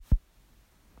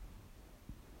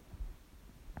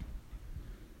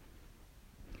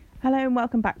Hello and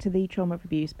welcome back to the Trauma of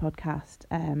Abuse podcast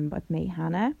with me,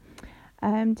 Hannah.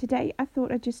 Today I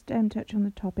thought I'd just touch on the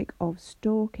topic of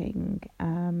stalking.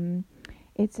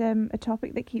 It's a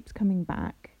topic that keeps coming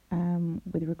back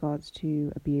with regards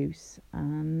to abuse,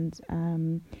 and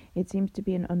it seems to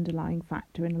be an underlying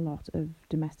factor in a lot of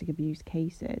domestic abuse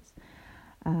cases.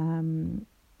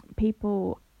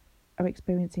 People are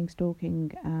experiencing stalking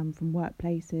from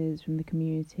workplaces, from the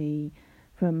community,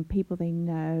 from people they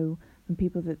know, from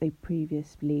people that they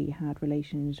previously had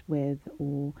relations with,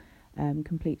 or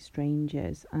complete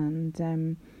strangers.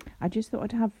 And I just thought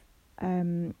I'd have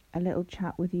a little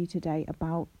chat with you today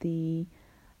about the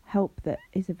help that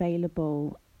is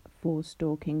available for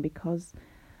stalking, because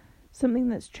something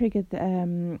that's triggered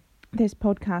this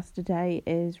podcast today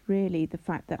is really the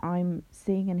fact that I'm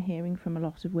seeing and hearing from a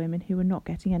lot of women who are not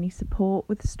getting any support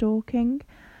with stalking.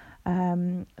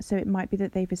 So it might be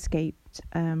that they've escaped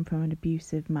from an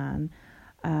abusive man,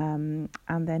 and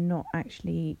they're not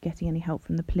actually getting any help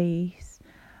from the police,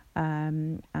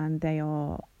 and they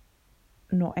are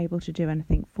not able to do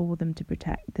anything for them to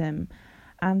protect them.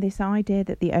 And this idea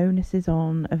that the onus is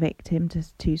on a victim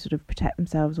to sort of protect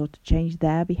themselves or to change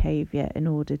their behaviour in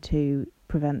order to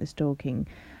prevent the stalking,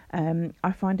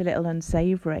 I find a little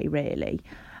unsavoury, really,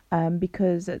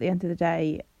 because at the end of the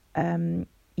day,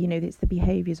 it's the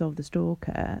behaviours of the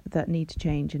stalker that need to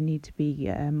change and need to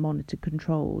be monitored,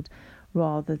 controlled,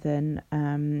 rather than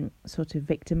sort of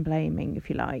victim blaming, if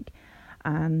you like.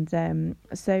 And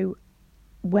so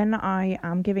when I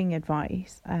am giving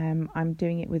advice, I'm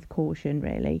doing it with caution,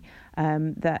 really,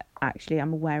 that actually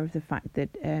I'm aware of the fact that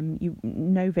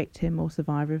no victim or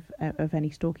survivor of any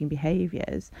stalking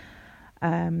behaviours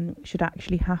should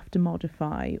actually have to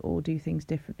modify or do things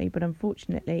differently. But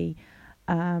unfortunately,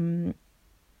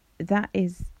 that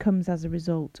comes as a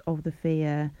result of the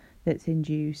fear that's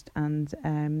induced, and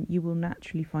you will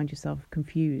naturally find yourself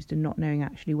confused and not knowing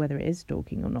actually whether it is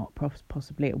stalking or not,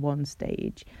 possibly at one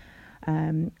stage.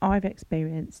 I've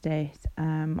experienced it.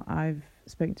 I've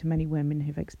spoken to many women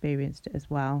who've experienced it as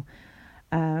well,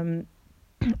 and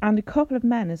a couple of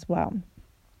men as well.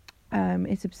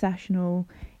 It's obsessional,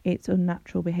 it's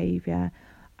unnatural behaviour,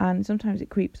 and sometimes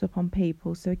it creeps up on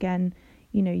people. So again,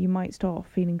 you might start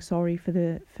feeling sorry for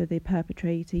the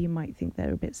perpetrator. You might think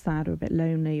they're a bit sad or a bit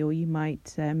lonely, or you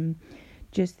might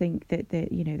just think that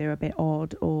they're a bit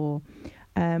odd, or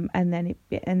and then it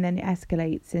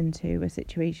escalates into a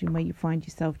situation where you find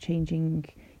yourself changing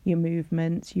your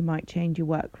movements. You might change your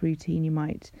work routine. You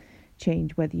might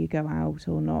change whether you go out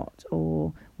or not,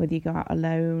 or whether you go out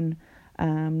alone.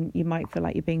 You might feel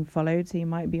like you're being followed, so you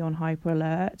might be on hyper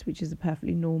alert, which is a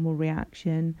perfectly normal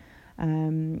reaction.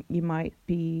 You might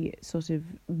be sort of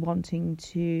wanting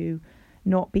to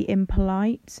not be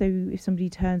impolite. So if somebody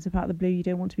turns up out of the blue, you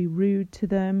don't want to be rude to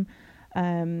them,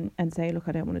 and say, look,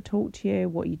 I don't want to talk to you.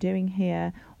 What are you doing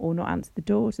here? Or not answer the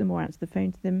door to them or answer the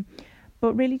phone to them.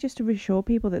 But really just to reassure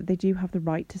people that they do have the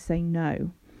right to say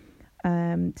no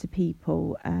to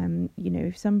people.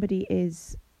 If somebody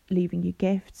is leaving you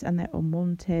gifts and they're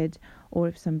unwanted, or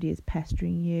if somebody is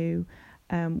pestering you,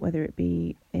 whether it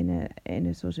be in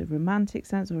a sort of romantic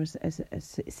sense, or a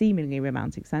seemingly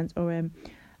romantic sense, or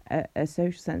a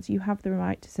social sense, you have the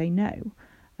right to say no,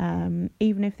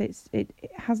 even if it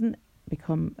hasn't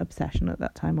become obsessional at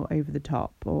that time, or over the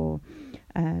top, or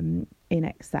in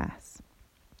excess.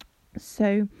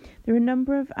 So there are a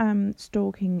number of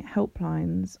stalking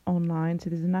helplines online. So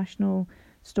there's a national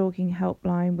stalking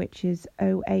helpline, which is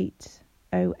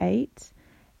 0808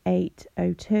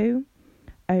 802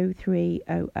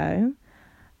 0300.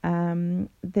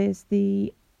 There's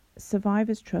the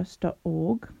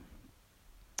survivorstrust.org,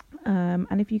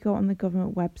 and if you go on the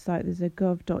government website, there's a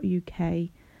gov.uk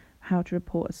how to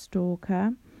report a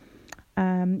stalker.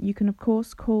 You can of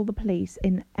course call the police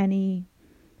in any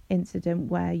incident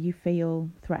where you feel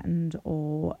threatened,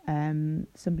 or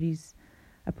somebody's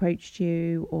approached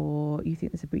you, or you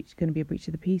think there's going to be a breach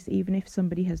of the peace. Even if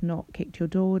somebody has not kicked your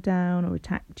door down or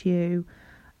attacked you,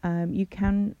 you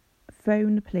can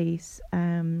phone the police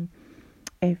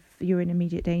if you're in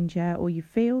immediate danger, or you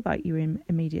feel that you're in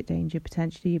immediate danger,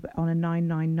 potentially on a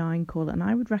 999 call. And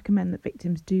I would recommend that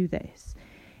victims do this.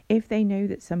 If they know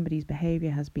that somebody's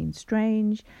behaviour has been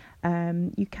strange,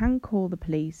 you can call the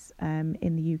police in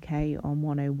the UK on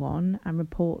 101 and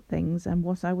report things. And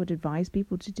what I would advise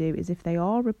people to do is, if they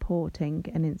are reporting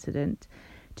an incident,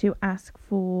 to ask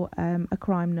for a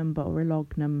crime number or a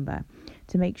log number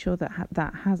to make sure that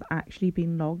that has actually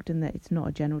been logged and that it's not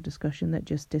a general discussion that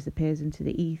just disappears into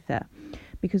the ether.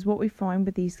 Because what we find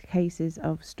with these cases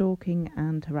of stalking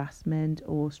and harassment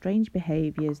or strange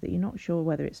behaviours that you're not sure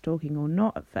whether it's stalking or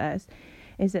not at first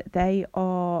is that they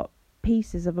are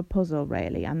pieces of a puzzle,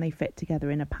 really, and they fit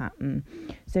together in a pattern.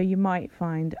 So you might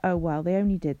find, oh well, they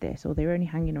only did this, or they're only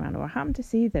hanging around, or I happened to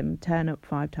see them turn up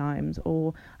 5 times,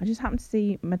 or I just happened to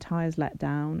see my tyres let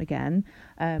down again,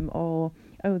 or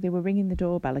oh, they were ringing the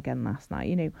doorbell again last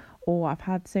night, or I've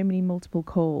had so many multiple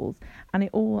calls, and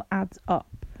it all adds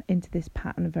up into this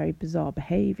pattern of very bizarre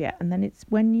behaviour. And then it's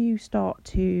when you start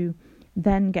to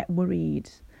then get worried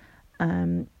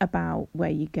about where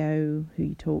you go, who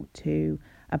you talk to,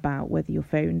 about whether your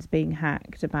phone's being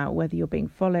hacked, about whether you're being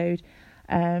followed,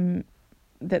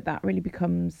 that really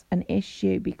becomes an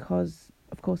issue, because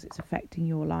of course it's affecting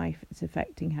your life, it's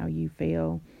affecting how you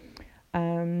feel.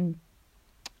 And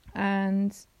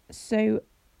so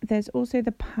there's also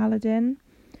the Paladin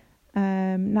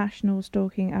National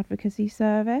Stalking Advocacy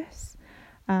Service,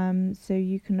 so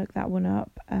you can look that one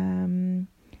up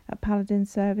at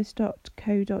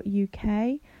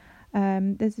paladinservice.co.uk.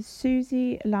 There's a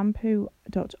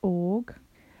susielampu.org,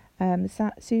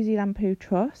 the Susie Lampu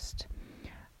Trust,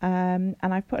 and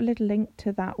I've put a little link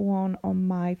to that one on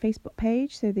my Facebook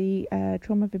page, so the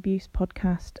Trauma of Abuse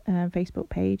podcast Facebook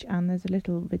page, and there's a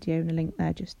little video and a link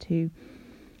there just to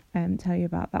tell you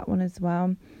about that one as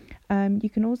well. You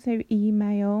can also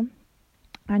email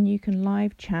and you can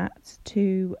live chat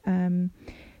to,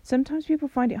 sometimes people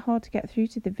find it hard to get through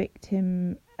to the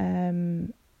victim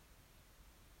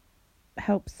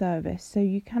help service, so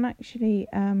you can actually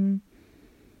I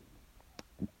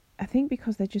think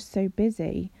because they're just so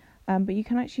busy, but you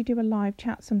can actually do a live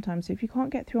chat sometimes. So if you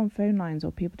can't get through on phone lines,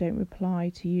 or people don't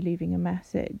reply to you leaving a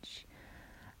message,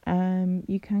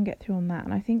 you can get through on that.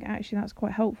 And I think actually that's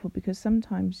quite helpful, because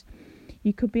sometimes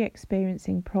you could be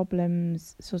experiencing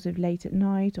problems sort of late at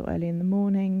night or early in the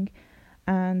morning,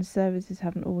 and services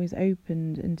haven't always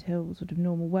opened until sort of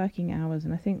normal working hours,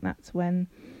 and I think that's when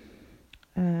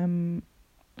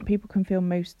people can feel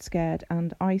most scared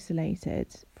and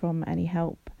isolated from any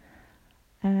help.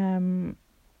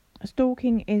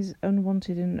 Stalking is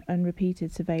unwanted and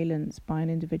repeated surveillance by an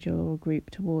individual or group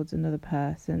towards another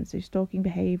person. So stalking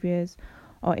behaviours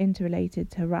are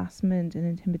interrelated to harassment and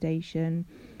intimidation,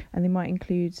 and they might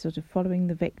include sort of following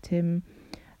the victim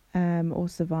or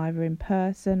survivor in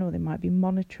person, or they might be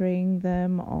monitoring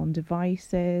them on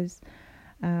devices.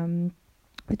 The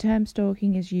term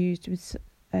stalking is used with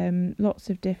lots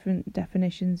of different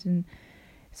definitions in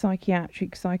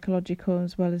psychiatric, psychological,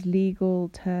 as well as legal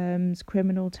terms,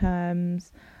 criminal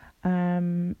terms,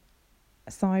 cyber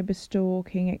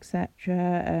stalking,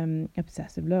 etc.,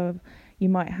 obsessive love. You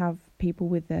might have people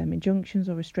with injunctions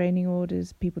or restraining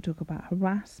orders. People talk about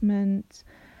harassment,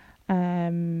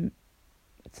 cyber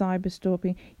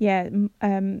stalking.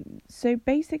 So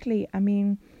basically, I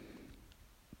mean,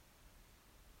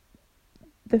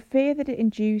 the fear that it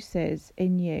induces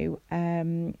in you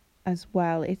as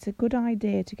well, it's a good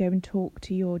idea to go and talk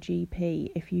to your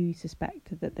GP if you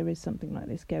suspect that there is something like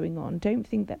this going on. Don't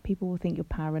think that people will think you're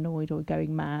paranoid or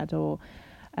going mad, or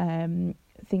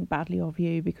think badly of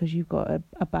you because you've got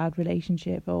a bad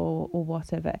relationship or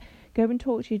whatever. Go and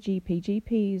talk to your GP.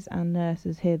 GPs and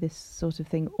nurses hear this sort of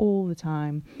thing all the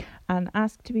time, and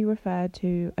ask to be referred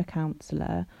to a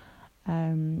counsellor,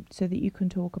 so that you can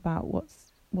talk about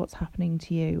what's happening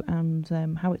to you and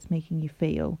how it's making you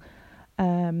feel,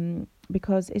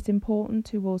 because it's important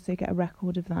to also get a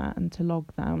record of that and to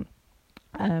log that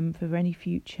for any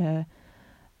future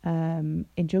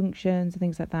injunctions and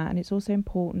things like that. And it's also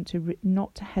important to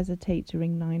not to hesitate to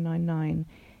ring 999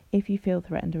 if you feel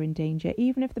threatened or in danger,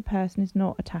 even if the person is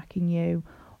not attacking you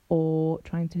or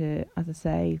trying to, as I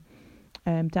say,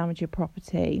 damage your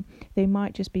property. They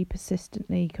might just be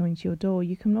persistently coming to your door.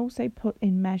 You can also put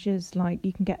in measures like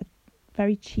you can get a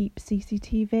very cheap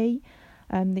CCTV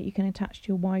that you can attach to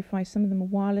your Wi-Fi. Some of them are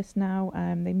wireless now.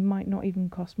 They might not even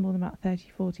cost more than about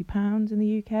 £30-40 in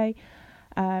the UK.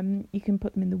 You can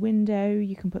put them in the window,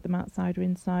 you can put them outside or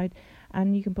inside,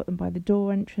 and you can put them by the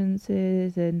door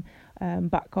entrances and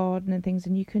back garden and things,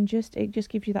 and it just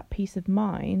gives you that peace of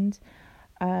mind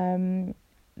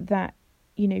that,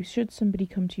 you know, should somebody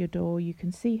come to your door, you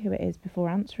can see who it is before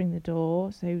answering the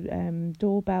door. So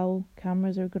doorbell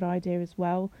cameras are a good idea as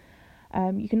well.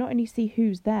 You can not only see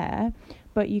who's there,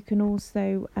 but you can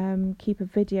also keep a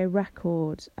video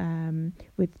record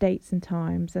with dates and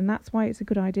times, and that's why it's a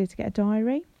good idea to get a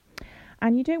diary.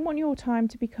 And you don't want your time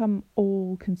to become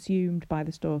all consumed by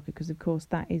the stalker, because of course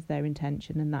that is their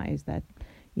intention and that is their,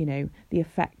 the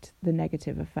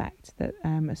negative effect that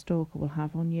a stalker will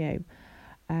have on you.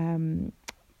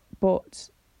 But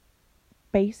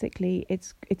basically,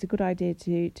 it's a good idea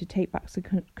to take back some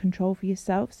control for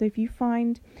yourself. So if you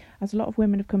find, as a lot of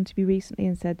women have come to me recently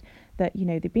and said that,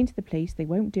 they've been to the police, they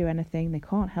won't do anything, they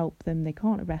can't help them, they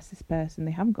can't arrest this person,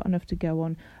 they haven't got enough to go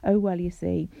on, oh well, you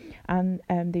see, and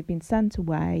they've been sent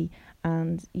away,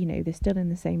 and they're still in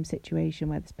the same situation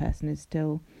where this person is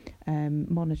still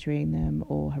monitoring them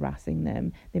or harassing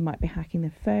them. They might be hacking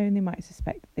their phone, they might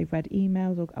suspect that they've read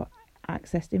emails or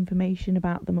accessed information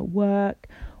about them at work,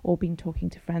 or been talking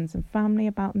to friends and family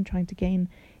about them, trying to gain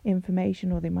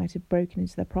information, or they might have broken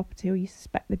into their property, or you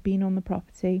suspect they've been on the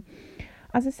property.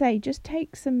 As I say, just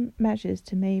take some measures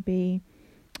to maybe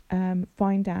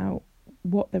find out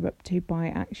what they're up to by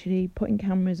actually putting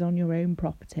cameras on your own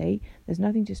property. There's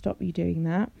nothing to stop you doing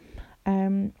that.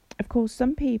 Of course,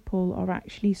 some people are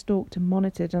actually stalked and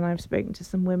monitored, and I've spoken to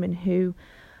some women who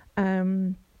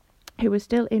are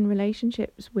still in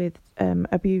relationships with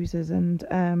abusers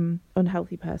and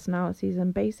unhealthy personalities,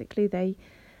 and basically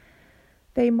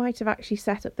they might have actually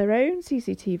set up their own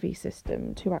CCTV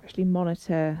system to actually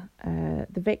monitor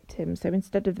the victim. So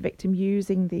instead of the victim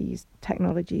using these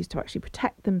technologies to actually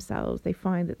protect themselves, they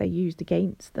find that they're used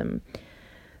against them.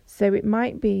 So it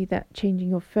might be that changing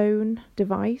your phone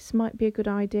device might be a good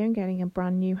idea and getting a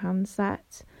brand new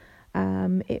handset.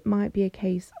 It might be a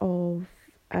case of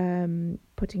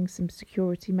putting some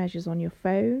security measures on your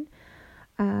phone.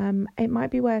 It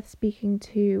might be worth speaking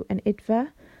to an IDVA,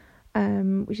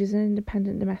 which is an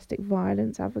independent domestic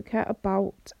violence advocate,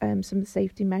 about some of the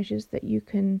safety measures that you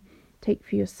can take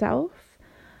for yourself.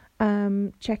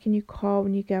 Checking your car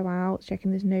when you go out,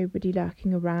 checking there's nobody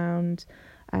lurking around,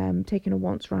 taking a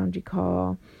once round your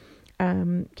car,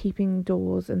 keeping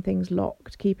doors and things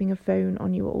locked, keeping a phone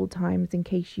on you at all times in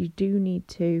case you do need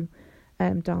to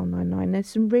dial 999. There's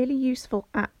some really useful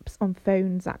apps on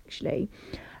phones actually.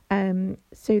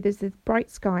 So there's the Bright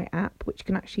Sky app, which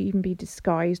can actually even be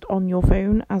disguised on your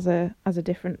phone as a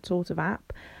different sort of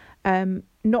app,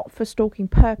 not for stalking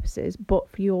purposes, but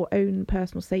for your own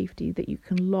personal safety, that you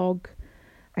can log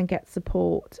and get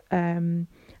support, and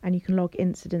you can log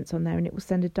incidents on there, and it will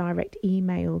send a direct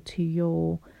email to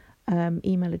your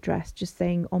email address just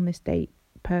saying, on this date,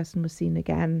 person was seen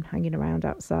again hanging around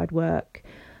outside work,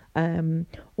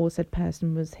 or said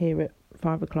person was here at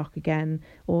 5 o'clock again,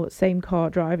 or same car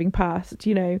driving past,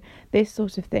 this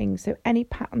sort of thing. So any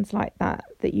patterns like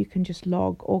that you can just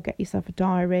log, or get yourself a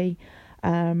diary.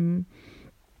 And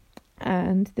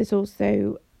there's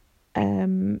also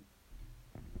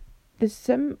there's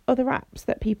some other apps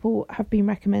that people have been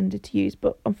recommended to use,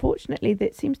 but unfortunately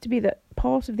it seems to be that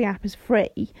part of the app is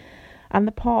free, and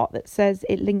the part that says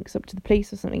it links up to the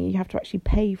police or something you have to actually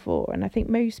pay for. And I think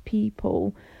most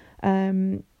people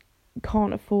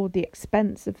can't afford the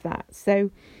expense of that.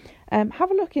 So have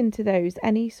a look into those,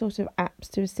 any sort of apps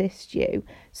to assist you.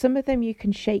 Some of them you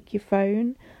can shake your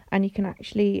phone, and you can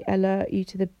actually alert you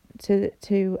to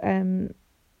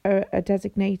a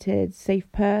designated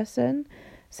safe person.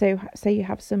 So say you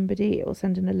have somebody, it will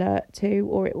send an alert to,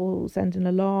 or it will send an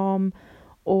alarm,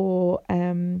 or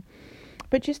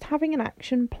but just having an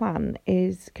action plan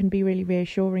can be really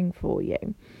reassuring for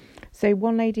you. So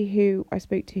one lady who I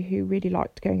spoke to who really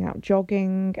liked going out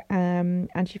jogging,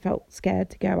 and she felt scared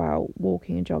to go out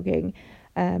walking and jogging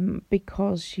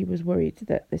because she was worried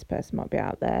that this person might be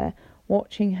out there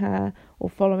watching her or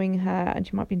following her, and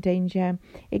she might be in danger.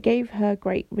 It gave her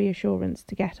great reassurance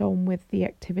to get on with the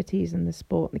activities and the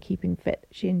sport and the keeping fit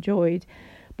that she enjoyed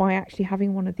by actually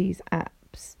having one of these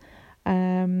apps.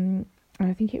 And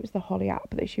I think it was the Holly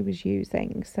app that she was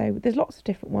using. So there's lots of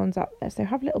different ones out there. So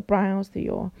have a little browse through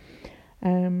your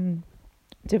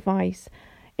device.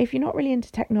 If you're not really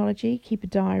into technology, keep a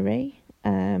diary,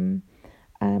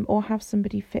 or have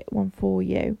somebody fit one for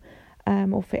you,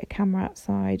 or fit a camera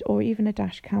outside, or even a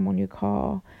dash cam on your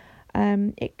car.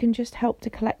 It can just help to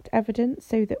collect evidence,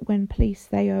 so that when police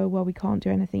say, oh, well, we can't do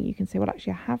anything, you can say, well,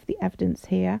 actually, I have the evidence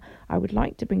here. I would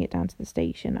like to bring it down to the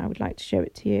station. I would like to show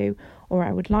it to you, or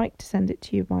I would like to send it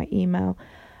to you by email.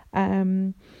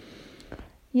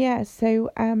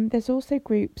 There's also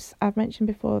groups, I've mentioned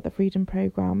before, the Freedom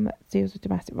Programme that deals with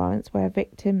domestic violence, where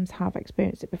victims have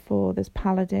experienced it before. There's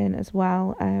Paladin as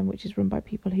well, which is run by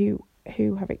people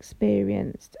who have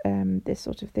experienced this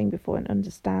sort of thing before and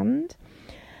understand.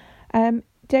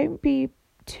 Don't be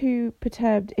too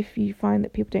perturbed if you find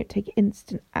that people don't take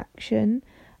instant action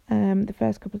the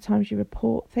first couple of times you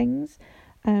report things.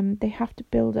 They have to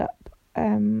build up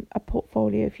a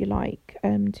portfolio, if you like,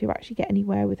 to actually get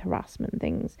anywhere with harassment and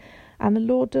things. And the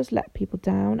law does let people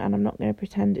down, and I'm not going to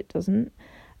pretend it doesn't.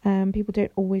 People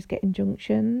don't always get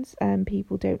injunctions, and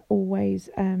people don't always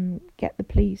get the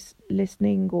police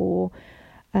listening or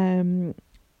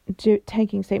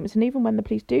taking statements. And even when the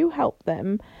police do help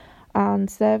them and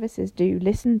services do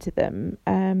listen to them,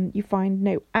 you find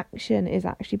no action is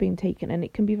actually being taken, and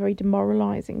it can be very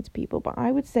demoralising to people. But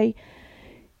I would say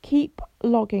keep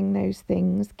logging those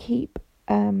things, keep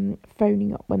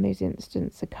phoning up when those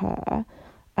incidents occur,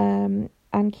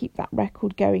 and keep that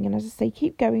record going. And as I say,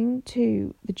 keep going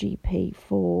to the GP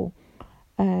for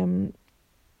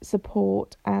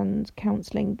support and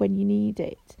counselling when you need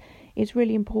it. It's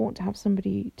really important to have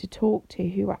somebody to talk to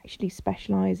who actually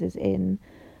specialises in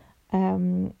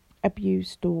abuse,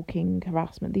 stalking,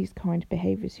 harassment, these kind of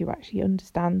behaviours, who actually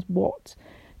understands what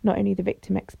not only the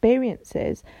victim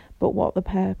experiences, but what the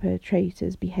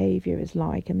perpetrator's behaviour is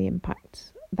like and the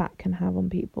impact that can have on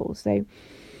people. So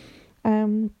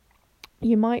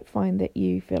you might find that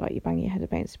you feel like you're banging your head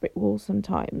against a brick wall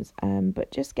sometimes, but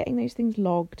just getting those things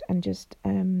logged and just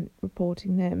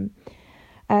reporting them.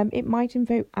 It might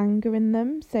invoke anger in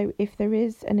them. So if there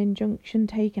is an injunction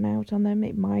taken out on them,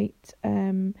 it might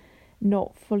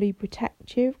not fully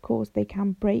protect you. Of course, they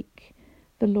can break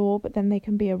the law, but then they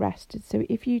can be arrested. So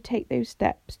if you take those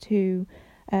steps to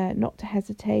not to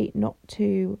hesitate, not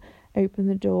to open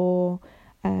the door,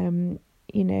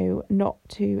 not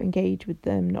to engage with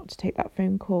them, not to take that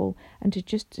phone call, and to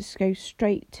just go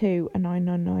straight to a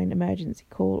 999 emergency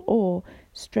call, or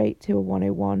straight to a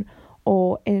 101,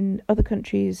 or in other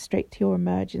countries, straight to your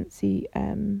emergency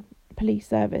police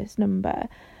service number.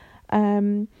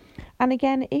 And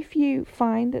again, if you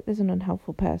find that there's an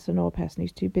unhelpful person, or a person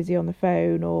who's too busy on the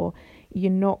phone, or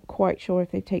you're not quite sure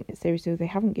if they've taken it seriously, or they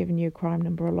haven't given you a crime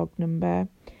number or log number,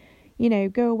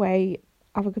 go away,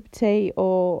 have a cup of tea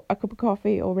or a cup of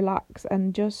coffee, or relax,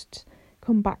 and just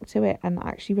come back to it and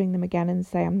actually ring them again and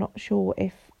say, I'm not sure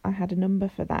if I had a number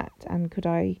for that, and could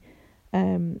I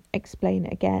explain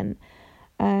it again.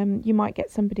 You might get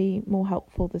somebody more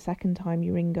helpful the second time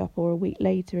you ring up, or a week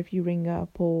later if you ring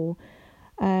up, or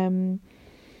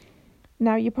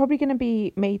now you're probably going to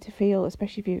be made to feel,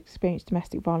 especially if you've experienced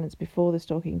domestic violence before the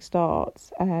stalking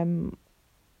starts,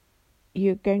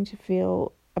 you're going to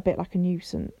feel a bit like a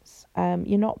nuisance.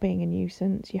 You're not being a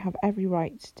nuisance. You have every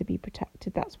right to be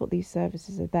protected. That's what these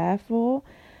services are there for.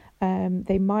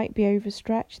 They might be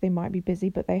overstretched, they might be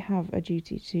busy, but they have a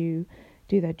duty to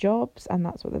do their jobs, and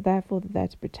that's what they're there for. They're there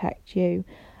to protect you.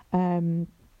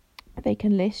 They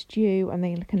can list you, and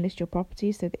they can list your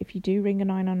property, so that if you do ring a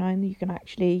 999, you can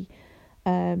actually,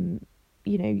 they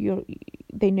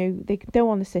go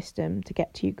on the system to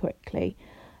get to you quickly.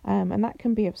 And that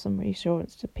can be of some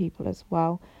reassurance to people as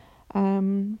well.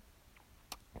 I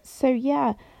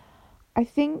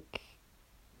think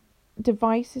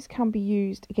devices can be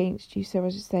used against you. So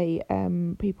as I say,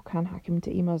 people can hack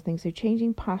into emails and things. So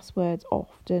changing passwords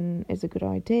often is a good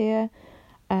idea.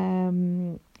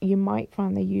 You might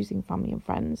find they're using family and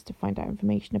friends to find out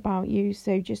information about you.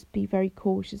 So just be very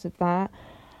cautious of that.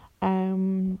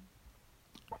 And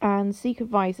seek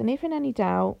advice. And if in any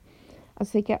doubt,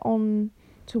 as they get on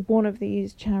to one of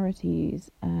these charities,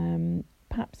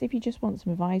 perhaps if you just want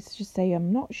some advice, just say,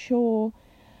 I'm not sure.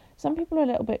 Some people are a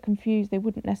little bit confused. They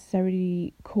wouldn't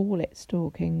necessarily call it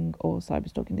stalking or cyber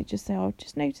stalking. They just say, I've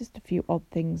just noticed a few odd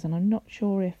things, and I'm not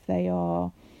sure if they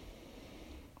are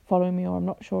following me, or I'm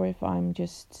not sure if I'm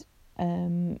just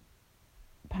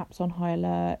perhaps on high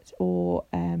alert, or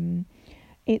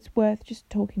it's worth just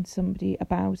talking to somebody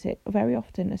about it. Very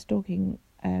often a stalking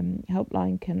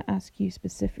helpline can ask you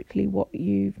specifically what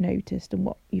you've noticed and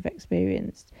what you've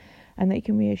experienced, and they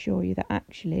can reassure you that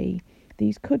actually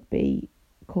these could be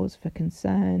cause for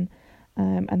concern,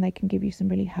 and they can give you some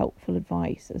really helpful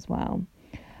advice as well.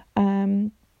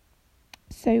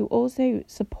 So also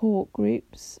support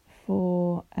groups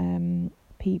for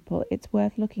people. It's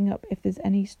worth looking up if there's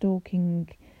any stalking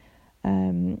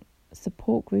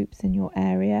support groups in your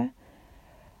area.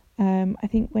 I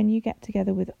think when you get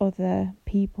together with other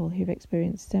people who've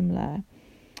experienced similar,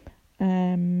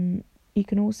 you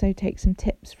can also take some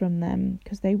tips from them,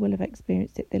 because they will have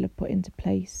experienced it. They'll have put into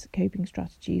place coping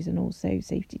strategies and also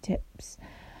safety tips,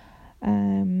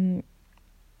 and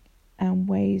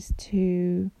ways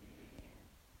to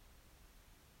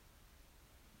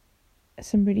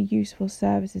some really useful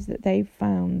services that they've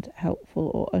found helpful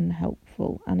or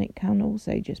unhelpful. And it can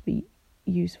also just be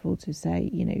useful to say,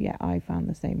 I found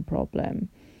the same problem.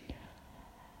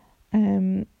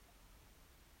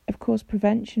 Of course,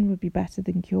 prevention would be better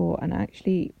than cure, and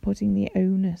actually putting the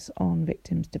onus on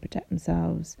victims to protect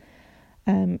themselves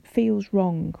feels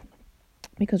wrong,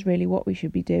 because really what we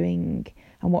should be doing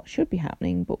and what should be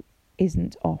happening but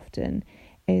isn't often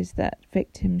is that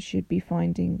victims should be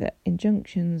finding that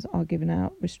injunctions are given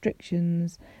out,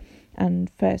 restrictions and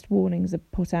first warnings are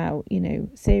put out,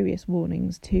 serious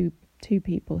warnings to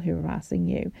people who are harassing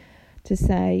you, to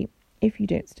say, if you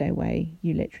don't stay away,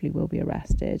 you literally will be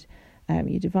arrested,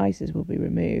 your devices will be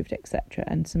removed, etc.,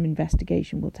 and some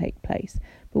investigation will take place.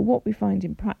 But what we find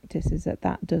in practice is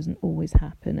that doesn't always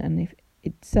happen, and if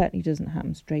it certainly doesn't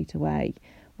happen straight away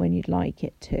when you'd like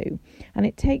it to. And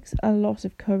it takes a lot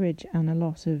of courage and a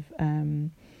lot of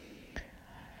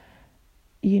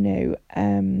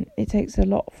it takes a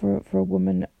lot for a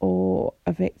woman or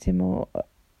a victim or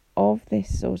of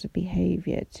this sort of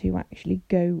behaviour to actually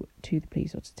go to the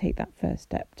police, or to take that first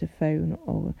step to phone,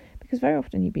 or because very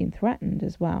often you're being threatened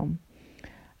as well,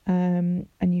 and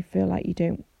you feel like you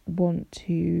don't want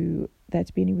there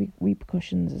to be any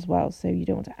repercussions as well, so you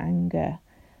don't want to anger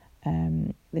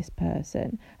this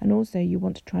person, and also you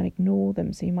want to try and ignore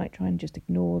them, so you might try and just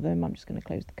ignore them. I'm just going to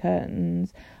close the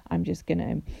curtains, I'm just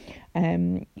going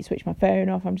to switch my phone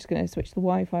off, I'm just going to switch the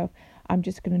Wi-Fi off, I'm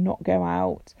just going to not go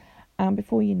out, and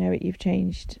before you know it, you've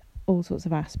changed all sorts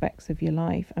of aspects of your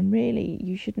life, and really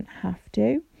you shouldn't have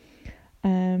to,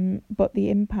 but the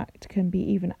impact can be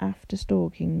even after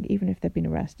stalking, even if they've been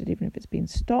arrested, even if it's been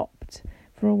stopped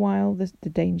for a while, the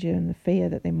danger and the fear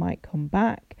that they might come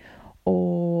back,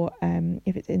 or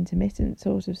if it's intermittent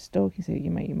sort of stalking, so you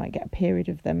might get a period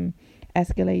of them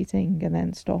escalating and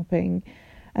then stopping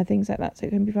and things like that. So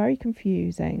it can be very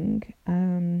confusing.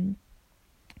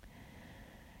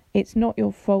 It's not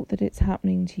your fault that it's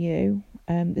happening to you.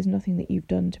 There's nothing that you've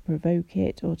done to provoke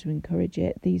it or to encourage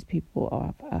it. These people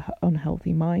have an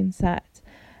unhealthy mindset.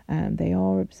 They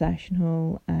are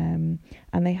obsessional, and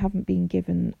they haven't been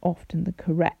given often the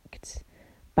correct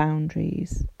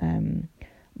boundaries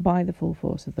by the full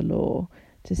force of the law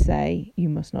to say you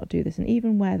must not do this. And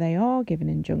even where they are given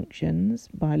injunctions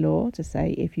by law to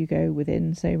say if you go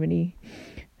within so many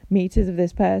meters of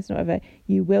this person or whatever,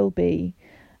 you will be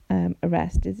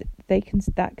arrested,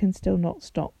 that can still not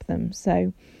stop them.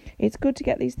 So it's good to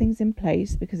get these things in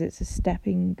place, because it's a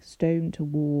stepping stone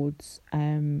towards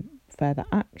further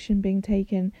action being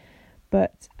taken.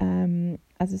 But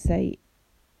as I say,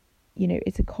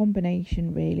 it's a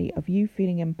combination really of you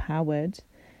feeling empowered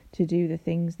to do the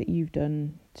things that you've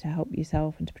done to help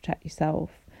yourself and to protect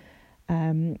yourself,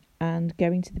 and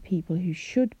going to the people who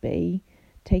should be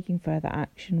taking further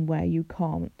action where you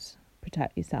can't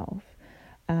protect yourself,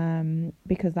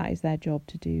 because that is their job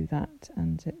to do that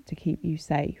and to keep you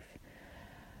safe.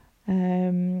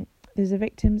 There's a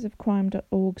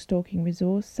victimsofcrime.org stalking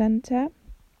resource centre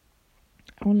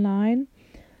online,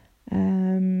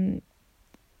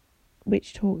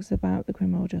 which talks about the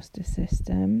criminal justice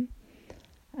system.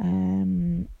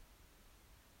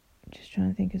 Just trying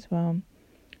to think as well.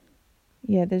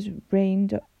 Yeah, there's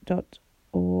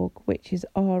rain.org, which is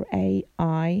RAINN,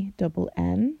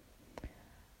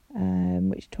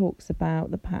 which talks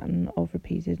about the pattern of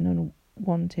repeated and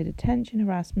unwanted attention,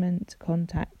 harassment,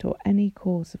 contact, or any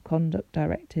course of conduct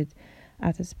directed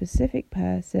at a specific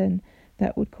person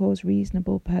that would cause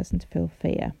reasonable person to feel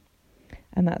fear.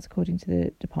 And that's according to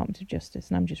the Department of Justice,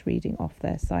 and I'm just reading off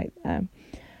their site there.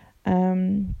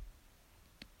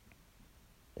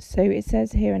 So it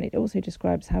says here, and it also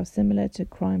describes how similar to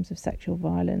crimes of sexual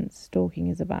violence, stalking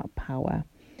is about power,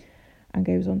 and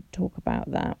goes on to talk about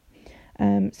that.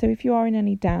 So if you are in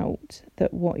any doubt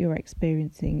that what you're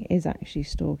experiencing is actually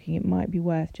stalking, it might be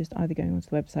worth just either going onto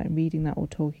the website and reading that, or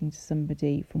talking to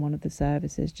somebody from one of the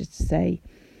services just to say,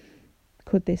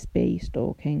 could this be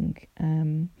stalking,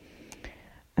 and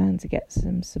to get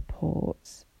some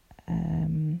support.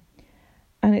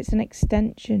 And it's an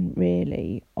extension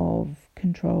really of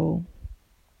controlling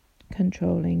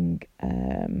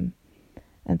and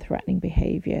threatening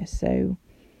behaviour, so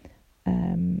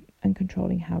and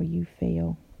controlling how you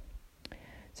feel.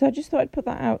 So I just thought I'd put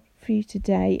that out for you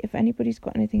today. If anybody's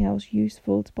got anything else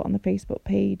useful to put on the Facebook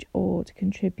page or to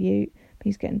contribute,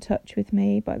 please get in touch with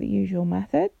me by the usual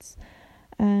methods,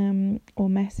 or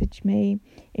message me.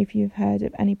 If you've heard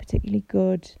of any particularly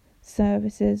good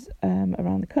services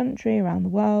around the country, around the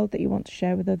world, that you want to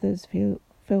share with others, feel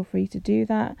free to do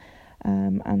that,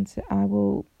 and I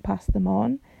will pass them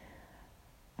on.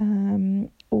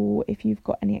 Or if you've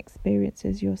got any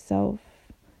experiences yourself,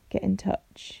 get in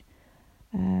touch.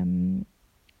 I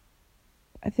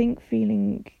think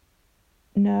feeling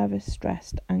nervous,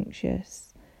 stressed,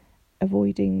 anxious,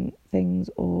 avoiding things,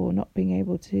 or not being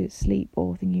able to sleep,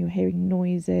 or thinking you're hearing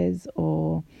noises,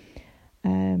 or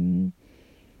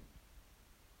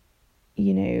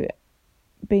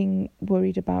being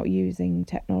worried about using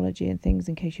technology and things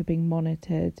in case you're being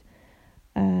monitored,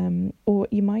 Or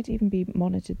you might even be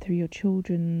monitored through your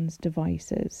children's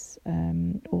devices,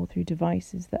 or through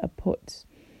devices that are put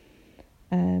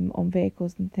on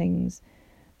vehicles and things.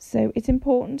 So it's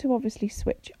important to obviously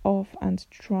switch off and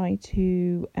try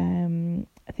to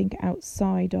think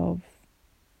outside of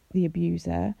the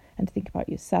abuser, and to think about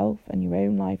yourself and your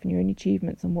own life and your own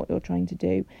achievements and what you're trying to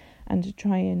do, and to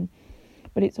try and,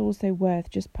 but it's also worth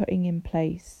just putting in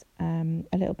place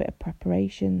a little bit of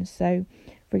preparation. So,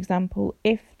 for example,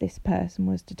 if this person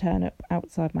was to turn up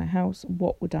outside my house,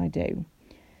 what would I do?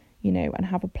 And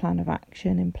have a plan of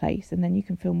action in place, and then you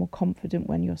can feel more confident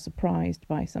when you're surprised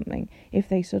by something. If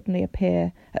they suddenly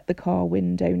appear at the car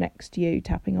window next to you,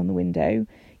 tapping on the window,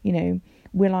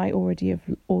 will I already have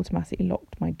automatically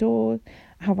locked my door?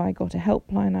 Have I got a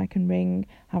helpline I can ring?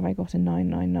 Have I got a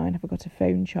 999? Have I got a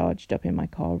phone charged up in my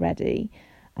car ready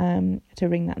to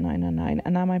ring that 999?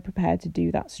 And am I prepared to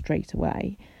do that straight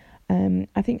away?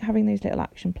 I think having those little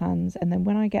action plans, and then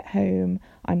when I get home,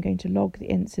 I'm going to log the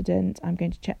incident, I'm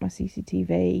going to check my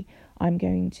CCTV, I'm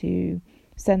going to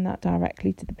send that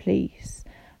directly to the police.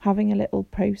 Having a little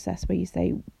process where you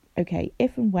say, okay,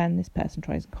 if and when this person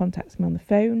tries and contacts me on the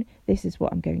phone, this is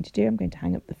what I'm going to do. I'm going to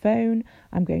hang up the phone,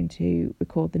 I'm going to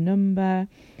record the number,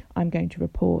 I'm going to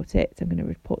report it, I'm going to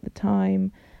report the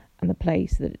time and the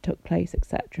place that it took place,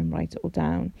 etc., and write it all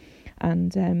down.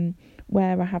 And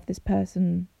where I have this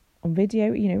person on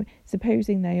video,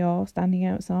 supposing they are standing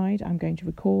outside, I'm going to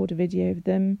record a video of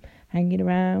them hanging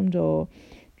around or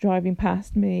driving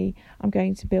past me. I'm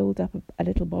going to build up a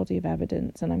little body of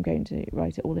evidence, and I'm going to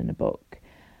write it all in a book.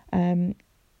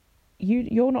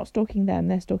 You're not stalking them,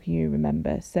 they're stalking you,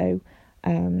 remember. So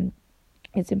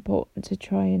it's important to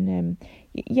try and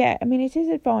it is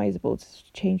advisable to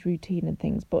change routine and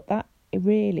things, but that it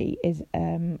really is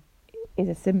a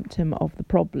symptom of the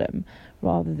problem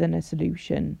rather than a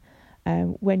solution.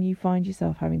 When you find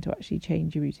yourself having to actually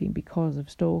change your routine because of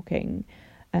stalking,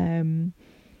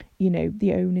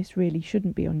 the onus really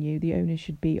shouldn't be on you. The onus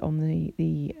should be on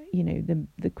the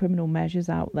criminal measures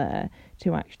out there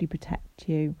to actually protect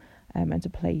you, and to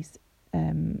place,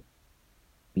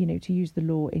 to use the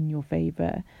law in your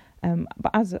favour.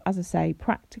 But as I say,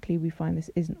 practically we find this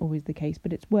isn't always the case,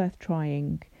 but it's worth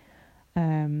trying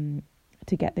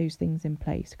to get those things in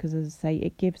place, because, as I say,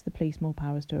 it gives the police more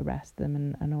powers to arrest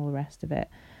them and all the rest of it.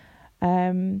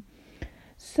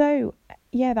 So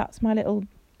that's my little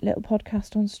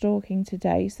podcast on stalking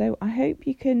today. So I hope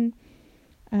you can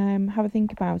have a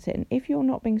think about it, and if you're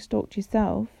not being stalked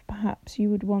yourself, perhaps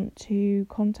you would want to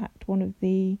contact one of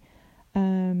the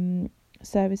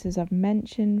services I've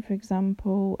mentioned, for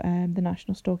example, the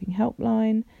National Stalking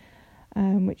Helpline,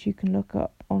 which you can look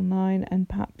up online, and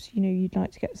perhaps you'd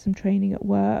like to get some training at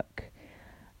work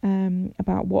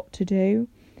about what to do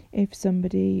if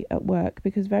somebody at work,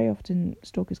 because very often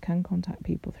stalkers can contact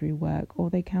people through work, or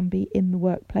they can be in the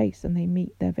workplace and they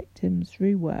meet their victims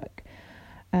through work,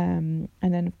 and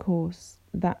then of course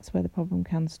that's where the problem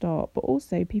can start. But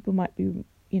also people might be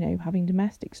having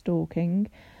domestic stalking,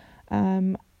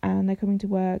 and they're coming to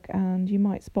work, and you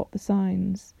might spot the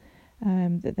signs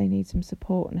that they need some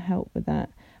support and help with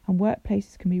that. And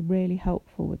workplaces can be really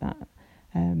helpful with that.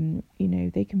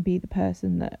 They can be the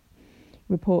person that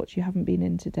reports you haven't been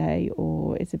in today,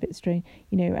 or it's a bit strange,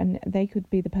 and they could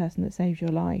be the person that saves your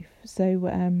life. So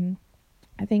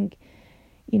I think,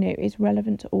 it's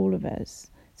relevant to all of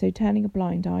us. So turning a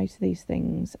blind eye to these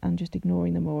things and just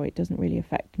ignoring them, or it doesn't really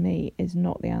affect me, is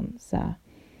not the answer.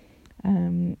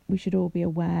 We should all be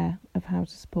aware of how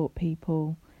to support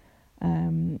people,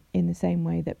 in the same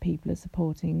way that people are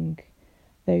supporting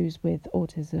those with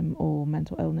autism or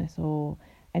mental illness or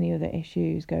any other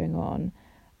issues going on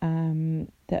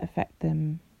that affect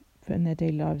them in their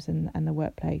daily lives and the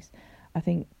workplace. I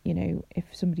think, if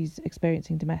somebody's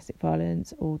experiencing domestic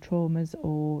violence or traumas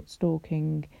or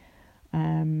stalking,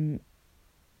 being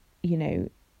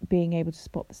able to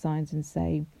spot the signs and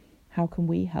say, how can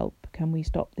we help? Can we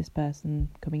stop this person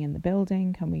coming in the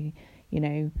building? Can we,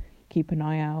 keep an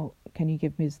eye out? Can you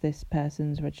give me this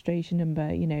person's registration number,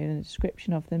 and a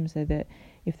description of them, so that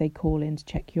if they call in to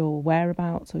check your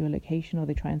whereabouts or your location, or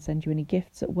they try and send you any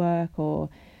gifts at work, or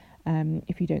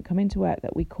if you don't come into work,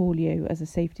 that we call you as a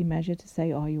safety measure to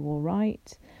say, are you all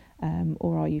right?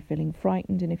 Or are you feeling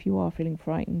frightened? And if you are feeling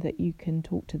frightened, that you can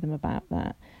talk to them about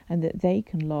that, and that they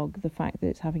can log the fact that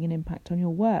it's having an impact on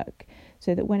your work,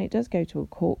 so that when it does go to a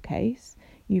court case,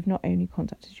 you've not only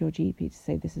contacted your GP to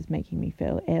say, this is making me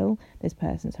feel ill, this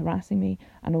person's harassing me,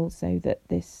 and also that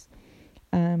this,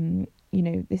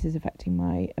 this is affecting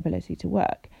my ability to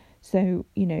work. So,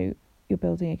 you're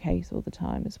building a case all the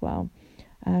time as well,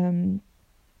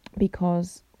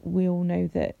 because we all know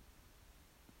that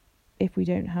if we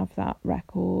don't have that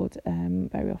record,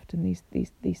 very often these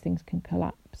things can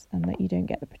collapse, and that you don't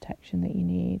get the protection that you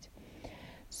need.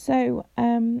 So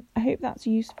I hope that's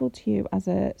useful to you as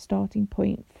a starting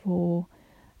point for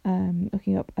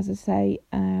looking up. As I say,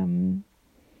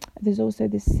 there's also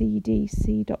the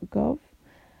cdc.gov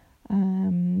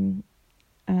and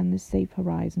the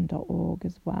safehorizon.org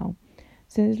as well.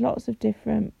 So there's lots of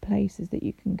different places that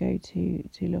you can go to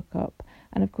look up,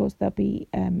 and of course there'll be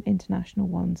international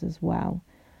ones as well.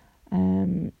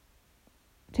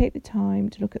 Take the time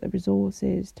to look at the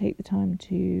resources, take the time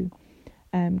to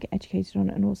get educated on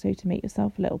it, and also to make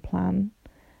yourself a little plan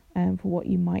for what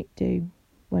you might do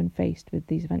when faced with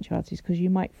these eventualities, because you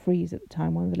might freeze at the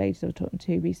time. One of the ladies I was talking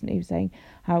to recently was saying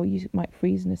how you might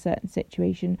freeze in a certain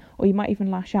situation, or you might even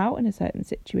lash out in a certain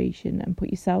situation and put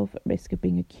yourself at risk of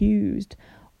being accused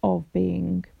of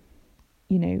being,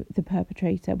 the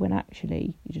perpetrator, when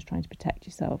actually you're just trying to protect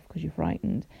yourself because you're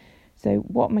frightened. So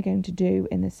what am I going to do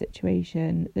in this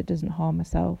situation that doesn't harm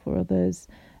myself or others,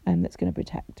 that's going to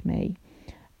protect me?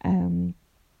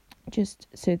 Just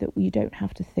so that you don't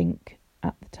have to think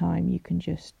at the time, you can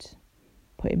just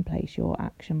put in place your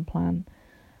action plan,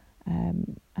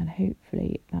 and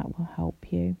hopefully that will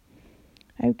help you.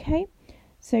 Okay,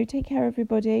 so take care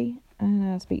everybody, and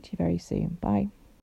I'll speak to you very soon. Bye.